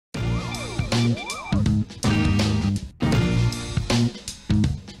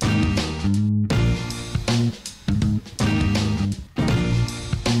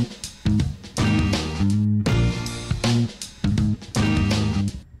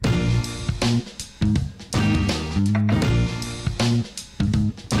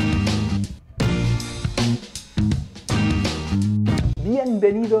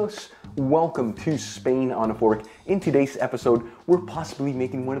Bienvenidos! Welcome to Spain on a Fork. In today's episode, we're possibly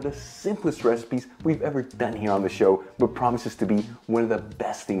making one of the simplest recipes we've ever done here on the show, but promises to be one of the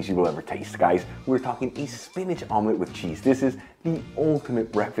best things you will ever taste, guys. We're talking a spinach omelet with cheese. This is the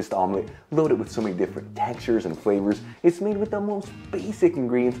ultimate breakfast omelet, loaded with so many different textures and flavors. It's made with the most basic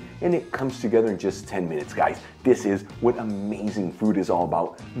ingredients, and it comes together in just 10 minutes, guys. This is what amazing food is all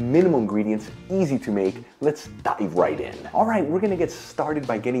about. Minimal ingredients, easy to make. Let's dive right in. All right, we're gonna get started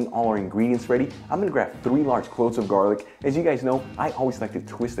by getting all our ingredients ready. I'm gonna grab 3 large cloves of garlic. As you guys know, I always like to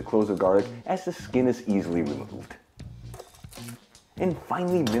twist the cloves of garlic as the skin is easily removed. And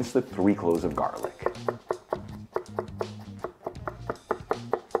finally, mince the 3 cloves of garlic.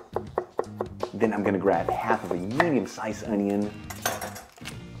 Then I'm gonna grab half of a medium-sized onion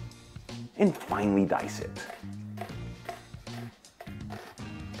and finely dice it.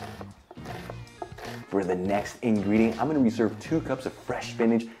 For the next ingredient, I'm gonna reserve 2 cups of fresh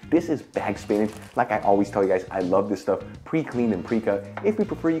spinach. This is bagged spinach. Like I always tell you guys, I love this stuff pre-cleaned and pre-cut. If you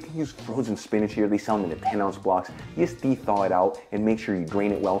prefer, you can use frozen spinach here. They sell them in the 10-ounce blocks. You just de-thaw it out and make sure you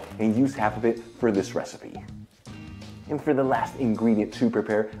drain it well and use half of it for this recipe. And for the last ingredient to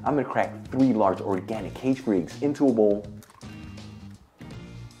prepare, I'm gonna crack 3 large organic cage-free eggs into a bowl,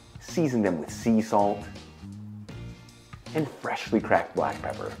 season them with sea salt and freshly cracked black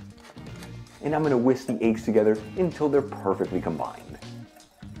pepper. And I'm gonna whisk the eggs together until they're perfectly combined.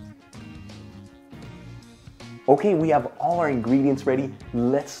 Okay, we have all our ingredients ready.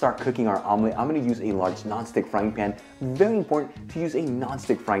 Let's start cooking our omelet. I'm gonna use a large non-stick frying pan. Very important to use a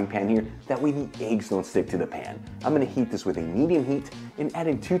non-stick frying pan here, that way the eggs don't stick to the pan. I'm gonna heat this with a medium heat and add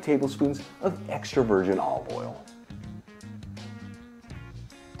in 2 tablespoons of extra virgin olive oil.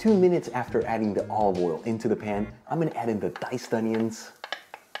 2 minutes after adding the olive oil into the pan, I'm gonna add in the diced onions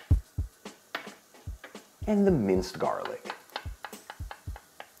and the minced garlic.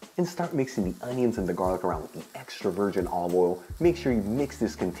 And start mixing the onions and the garlic around with the extra virgin olive oil. Make sure you mix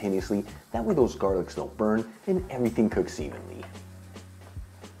this continuously, that way those garlics don't burn and everything cooks evenly.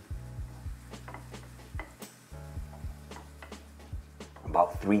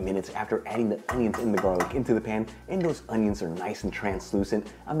 About 3 minutes after adding the onions and the garlic into the pan, and those onions are nice and translucent,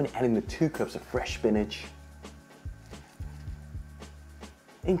 I'm gonna add in the 2 cups of fresh spinach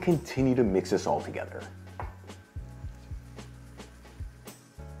and continue to mix this all together.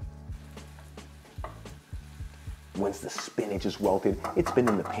 Once the spinach is wilted, it's been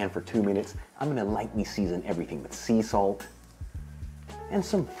in the pan for 2 minutes, I'm gonna lightly season everything with sea salt and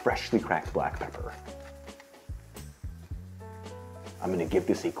some freshly cracked black pepper. I'm gonna give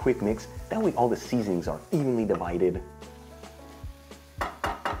this a quick mix, that way all the seasonings are evenly divided.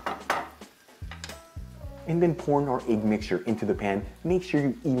 And then pour our egg mixture into the pan. Make sure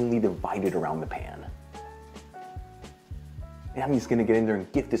you evenly divide it around the pan. And I'm just gonna get in there and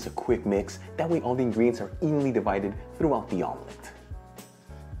give this a quick mix. That way all the ingredients are evenly divided throughout the omelet.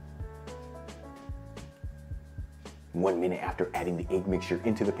 1 minute after adding the egg mixture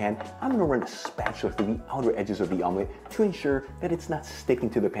into the pan, I'm gonna run a spatula through the outer edges of the omelet to ensure that it's not sticking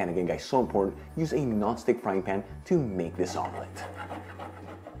to the pan. Again, guys, so important. Use a non-stick frying pan to make this omelet.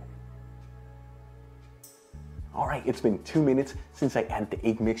 All right, it's been 2 minutes since I added the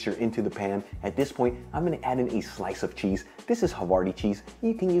egg mixture into the pan. At this point, I'm gonna add in a slice of cheese. This is Havarti cheese.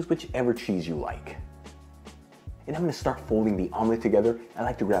 You can use whichever cheese you like. And I'm gonna start folding the omelet together. I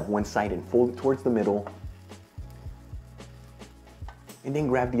like to grab one side and fold it towards the middle. And then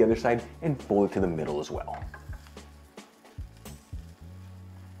grab the other side and fold it to the middle as well.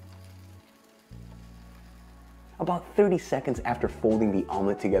 About 30 seconds after folding the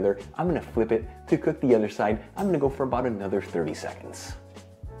omelet together, I'm gonna flip it to cook the other side. I'm gonna go for about another 30 seconds.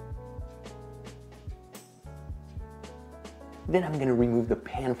 Then I'm gonna remove the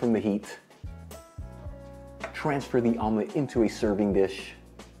pan from the heat, transfer the omelet into a serving dish,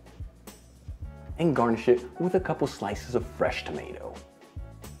 and garnish it with a couple slices of fresh tomato.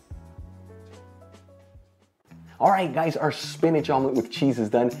 All right, guys, our spinach omelet with cheese is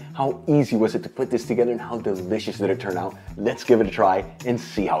done. How easy was it to put this together and how delicious did it turn out? Let's give it a try and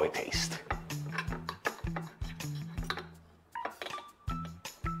see how it tastes.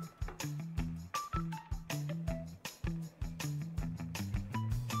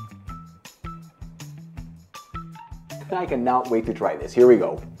 I cannot wait to try this. Here we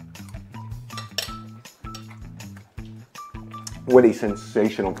go. What a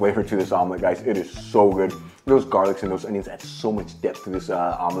sensational flavor to this omelet, guys. It is so good. Those garlics and those onions add so much depth to this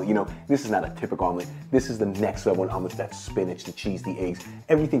omelet. You know, this is not a typical omelet. This is the next level in omelets. That spinach, the cheese, the eggs,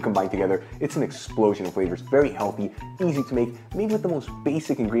 everything combined together. It's an explosion of flavors. Very healthy, easy to make, made with the most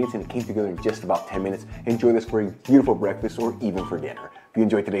basic ingredients, and it came together in just about 10 minutes. Enjoy this for a beautiful breakfast or even for dinner. If you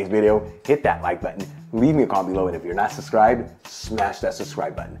enjoyed today's video, hit that like button, leave me a comment below, and if you're not subscribed, smash that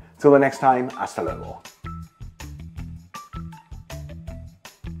subscribe button. Till the next time, hasta luego.